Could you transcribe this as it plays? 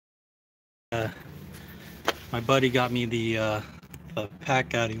My buddy got me the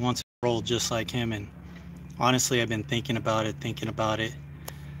Packout. He wants to roll just like him, and honestly, I've been thinking about it.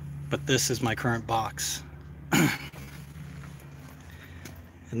 But this is my current box, and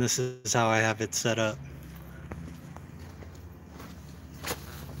this is how I have it set up.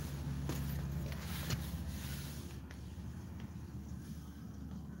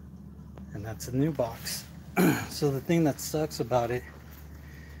 And that's a new box. So the thing that sucks about it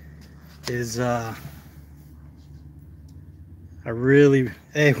is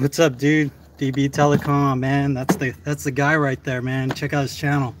hey, what's up, dude? DB Telecom, man. That's the guy right there, man. Check out his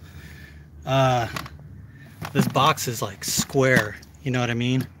channel. This box is like square, you know what I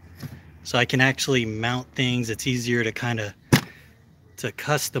mean? So I can actually mount things. It's easier to to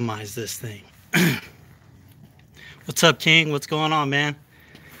customize this thing. What's up, King? What's going on, man?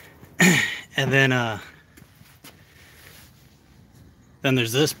 And then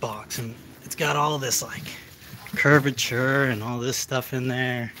there's this box, and it's got all this like curvature and all this stuff in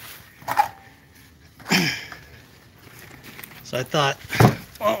there. So I thought,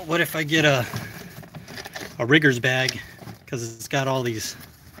 well, what if I get a rigger's bag, because it's got all these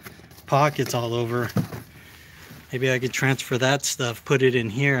pockets all over. Maybe I could transfer that stuff, put it in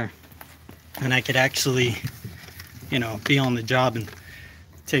here, and I could actually, you know, be on the job and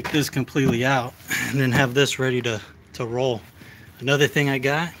take this completely out and then have this ready to roll. Another thing I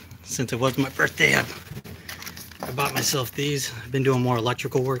got, since it was my birthday, I bought myself these. I've been doing more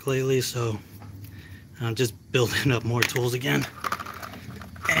electrical work lately, so I'm just building up more tools again.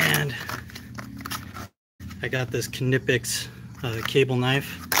 And I got this Knipex cable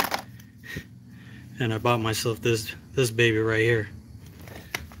knife, and I bought myself this baby right here,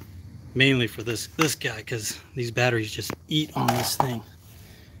 mainly for this guy, because these batteries just eat on this thing.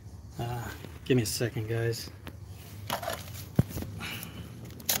 Give me a second, guys.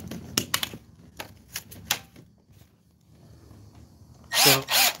 So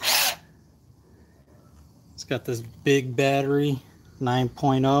it's got this big battery,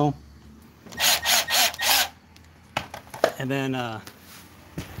 9.0, and then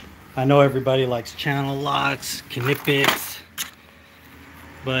I know everybody likes channel locks, Knipex,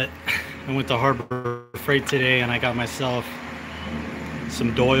 but I went to Harbor Freight today and I got myself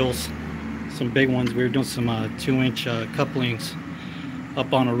some Doyles, some big ones. We were doing some 2-inch couplings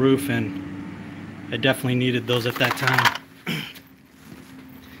up on a roof, and I definitely needed those at that time.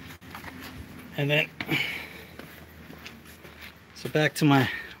 And then, so back to my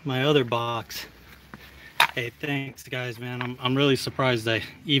other box. Hey, thanks guys, man. I'm really surprised that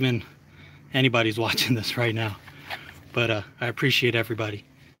even anybody's watching this right now, but I appreciate everybody.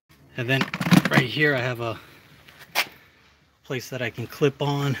 And then right here I have a place that I can clip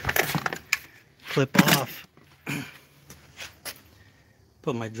on, clip off,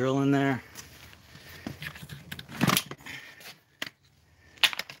 put my drill in there.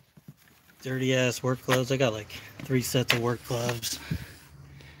 Dirty ass work gloves. I got like 3 sets of work gloves.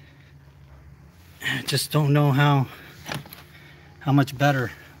 I just don't know how much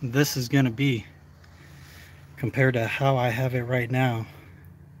better this is gonna be compared to how I have it right now.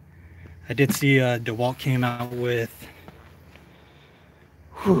 I did see DeWalt came out with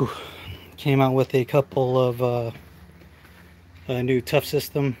a couple of new tough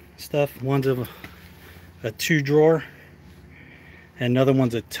system stuff. One's a 2-drawer, and another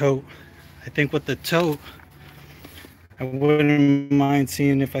one's a tote. I think with the tote, I wouldn't mind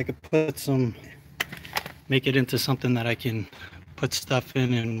seeing if I could make it into something that I can put stuff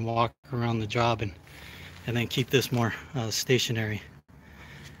in and walk around the job, and then keep this more stationary.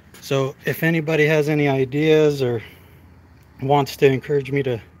 So if anybody has any ideas or wants to encourage me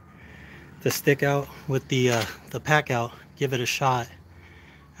to stick out with the Packout, give it a shot.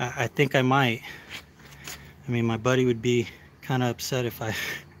 I think I might. I mean, my buddy would be kind of upset if I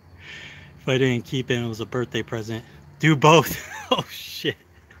didn't keep it and it was a birthday present. Do both. Oh shit.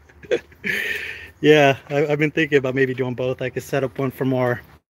 Yeah, I've been thinking about maybe doing both. I could set up one for more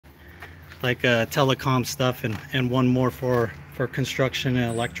like telecom stuff, and one more for construction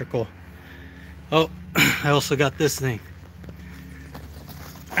and electrical. Oh, I also got this thing.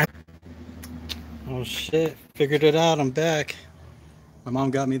 Oh shit, figured it out. I'm back. My mom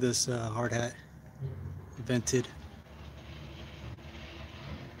got me this hard hat, vented.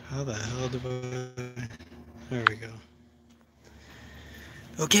 How the hell do I... There we go.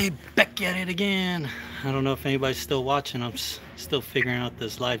 Okay, back at it again. I don't know if anybody's still watching. I'm still figuring out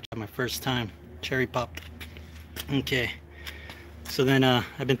this live job, my first time. Cherry pop. Okay. So then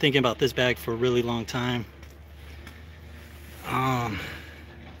I've been thinking about this bag for a really long time. Let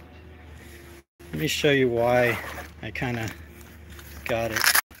me show you why I kind of got it.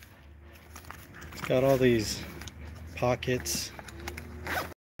 It's Got all these pockets.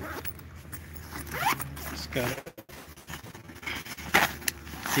 Just got a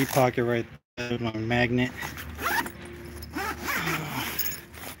deep pocket right there, my magnet.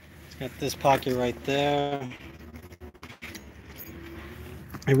 Got this pocket right there.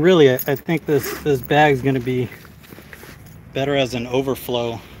 And really, I think this bag is going to be better as an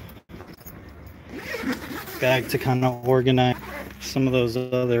overflow bag to kind of organize some of those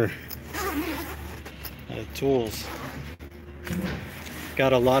other tools.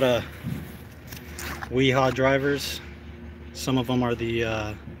 Got a lot of Weehaw drivers. Some of them are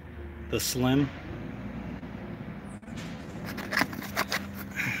the slim.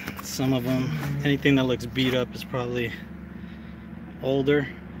 Some of them, anything that looks beat up is probably older,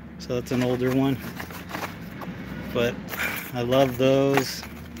 so that's an older one, but I love those.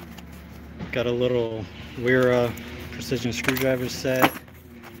 Got a little Wera precision screwdriver set,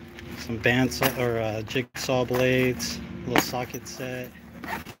 some bandsaw or jigsaw blades, a little socket set,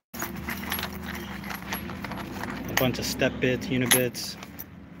 a bunch of step bits, unibits,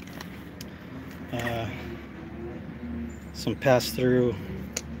 some pass-through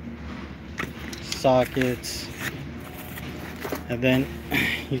sockets, and then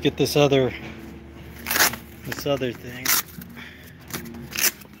you get this other thing.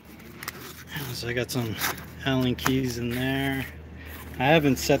 So I got some Allen keys in there. I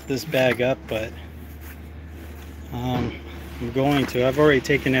haven't set this bag up, but I'm going to. I've already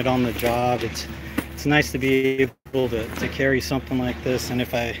taken it on the job. It's nice to be able to carry something like this, and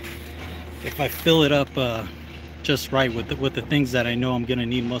if I fill it up just right with the things that I know I'm gonna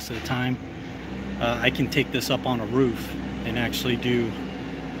need most of the time, I can take this up on a roof and actually do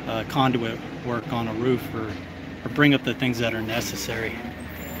conduit work on a roof, or bring up the things that are necessary.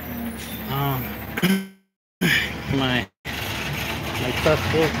 My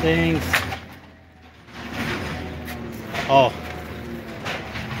trustful things. Oh,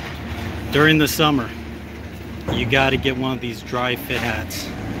 during the summer, you got to get one of these dry fit hats.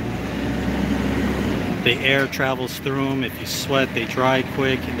 The air travels through them. If you sweat, they dry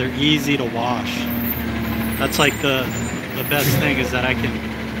quick. They're easy to wash. That's like the best thing is that I can...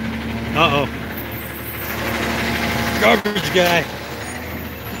 Uh-oh. Garbage guy.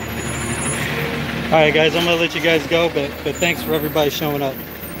 All right, guys, I'm going to let you guys go, but thanks for everybody showing up.